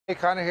Hey,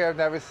 Conor here of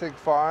Neversink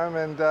Farm,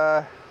 and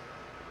I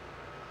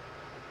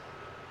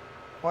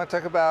want to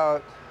talk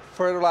about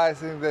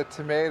fertilizing the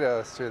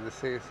tomatoes through the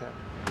season.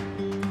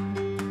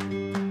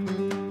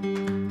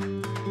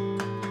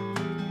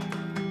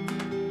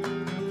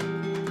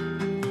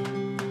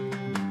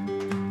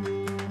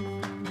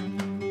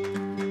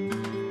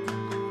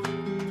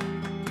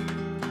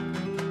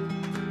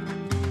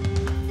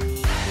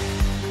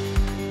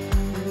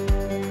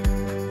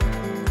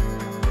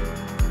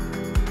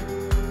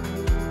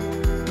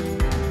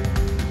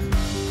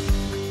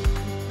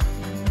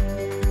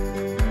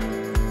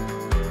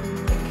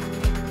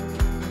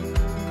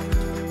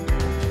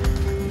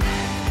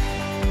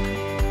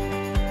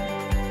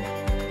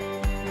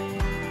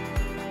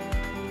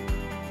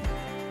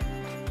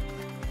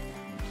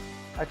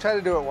 I try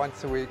to do it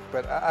once a week,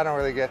 but I don't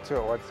really get to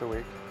it once a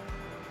week.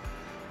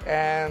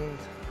 And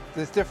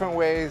there's different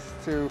ways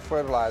to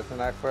fertilize,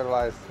 and I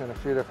fertilize in a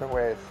few different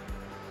ways.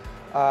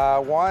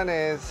 One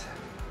is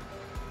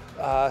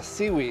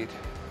seaweed.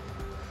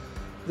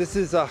 This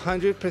is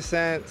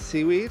 100%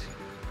 seaweed,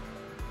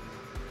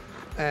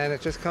 and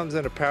it just comes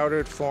in a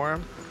powdered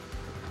form.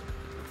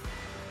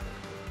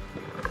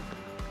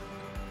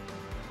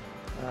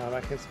 I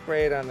can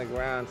spray it on the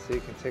ground so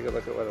you can take a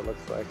look at what it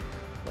looks like.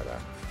 But,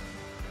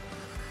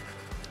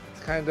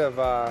 it's kind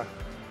of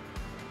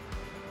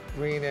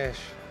greenish,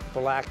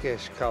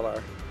 blackish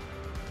color.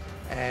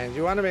 And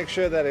you want to make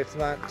sure that it's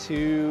not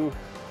too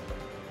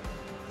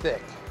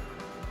thick,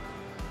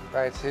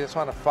 right? So you just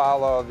want to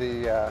follow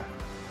the, I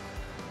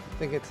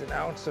think it's an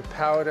ounce of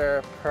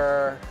powder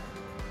per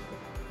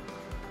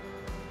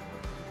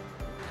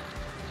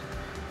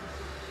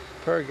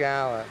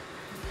gallon.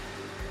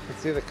 You can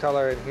see the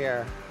color in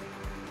here.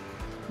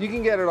 You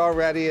can get it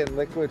already in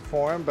liquid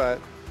form, but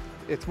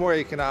it's more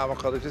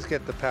economical to just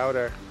get the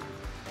powder.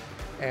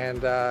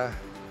 And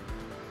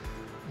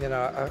you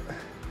know,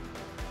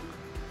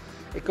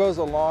 it goes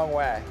a long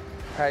way,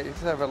 right? You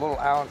just have a little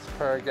ounce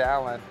per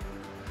gallon,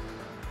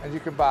 and you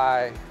can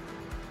buy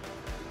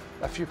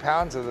a few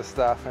pounds of the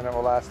stuff and it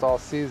will last all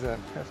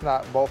season, if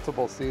not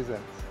multiple seasons.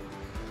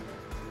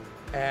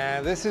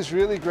 And this is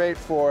really great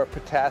for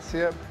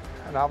potassium,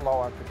 and I'm low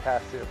on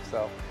potassium,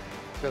 so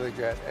it's really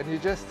good. And you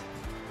just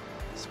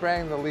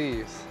spraying the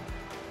leaves,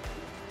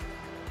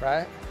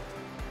 right?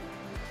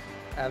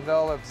 And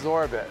they'll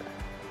absorb it,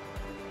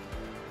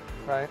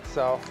 right?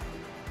 So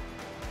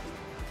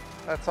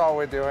that's all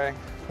we're doing.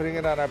 Putting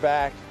it on our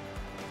back,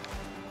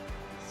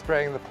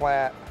 spraying the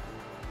plant.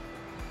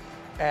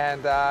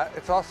 And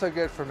it's also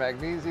good for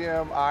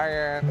magnesium,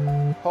 iron,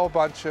 a whole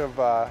bunch of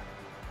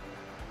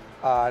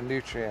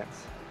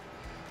nutrients.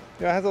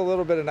 You know, it has a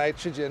little bit of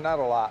nitrogen, not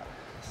a lot.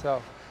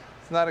 So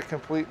it's not a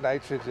complete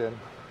nitrogen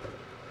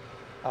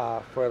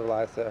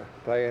fertilizer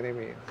by any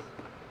means,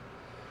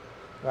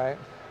 right?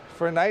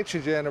 For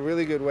nitrogen, a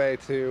really good way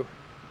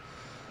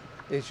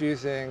is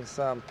using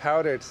some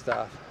powdered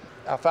stuff.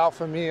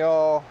 Alfalfa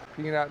meal,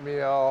 peanut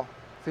meal,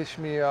 fish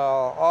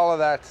meal, all of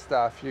that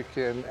stuff you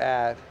can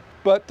add.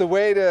 But the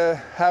way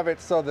to have it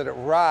so that it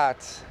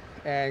rots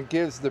and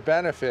gives the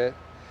benefit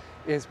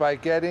is by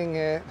getting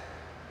it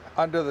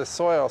under the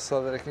soil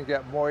so that it can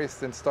get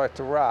moist and start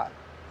to rot.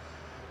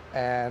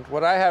 And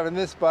what I have in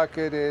this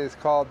bucket is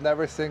called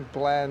Neversink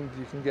Blend.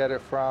 You can get it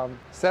from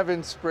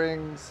Seven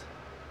Springs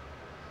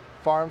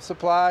Farm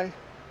Supply.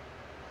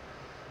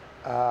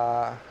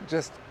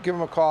 Just give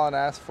them a call and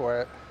ask for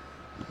it.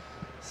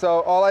 So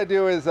all I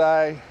do is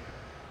I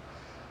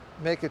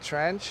make a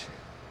trench,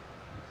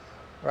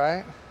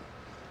 right?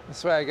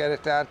 This way I get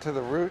it down to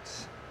the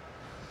roots.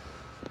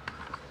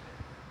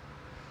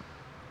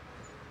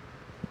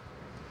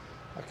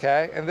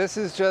 Okay, and this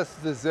is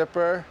just the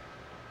zipper.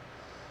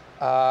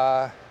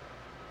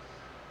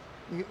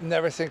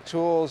 Neversink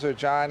Tools or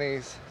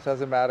Johnny's,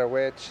 doesn't matter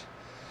which.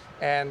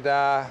 And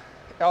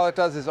all it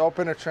does is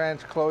open a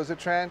trench, close a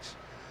trench.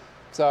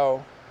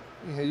 So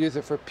you can use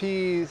it for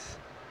peas.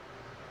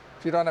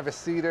 If you don't have a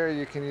seeder,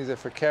 you can use it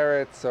for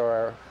carrots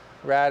or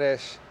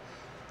radish,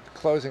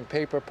 closing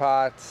paper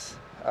pots,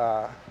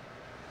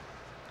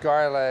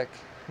 garlic,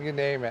 you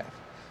name it.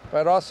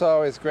 But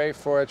also is great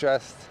for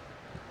just,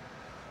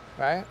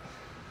 right?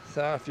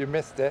 So if you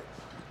missed it,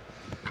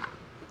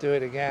 do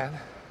it again,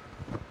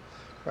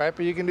 right?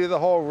 But you can do the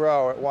whole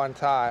row at one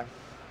time,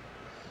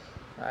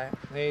 right?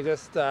 And then you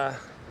just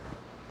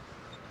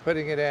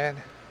putting it in,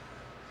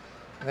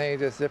 and then you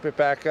just zip it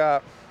back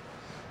up,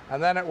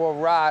 and then it will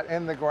rot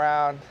in the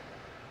ground,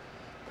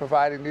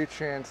 providing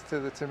nutrients to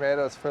the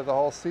tomatoes for the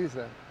whole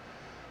season.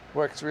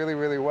 Works really,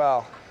 really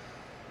well.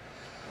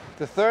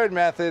 The third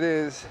method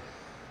is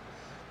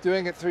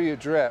doing it through your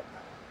drip.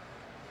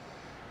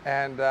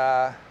 And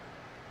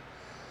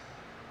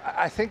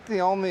I think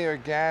the only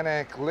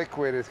organic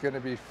liquid is going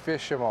to be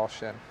fish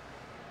emulsion.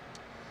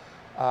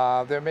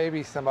 There may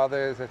be some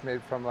others that's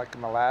made from like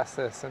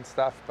molasses and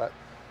stuff, but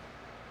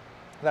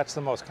that's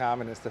the most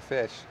common, is the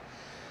fish.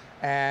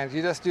 And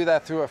you just do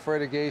that through a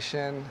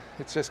fertigation.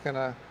 It's just going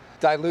to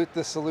dilute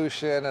the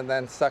solution and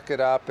then suck it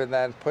up and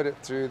then put it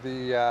through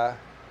the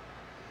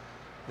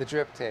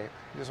drip tape.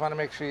 You just want to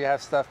make sure you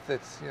have stuff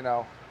that's, you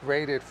know,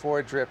 rated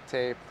for drip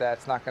tape,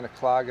 that's not going to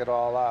clog it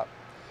all up.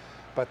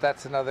 But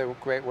that's another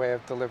great way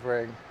of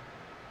delivering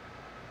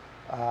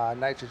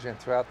nitrogen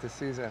throughout the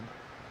season.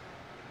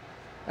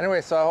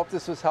 Anyway, so I hope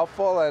this was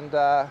helpful, and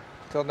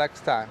till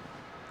next time,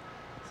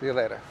 see you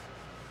later.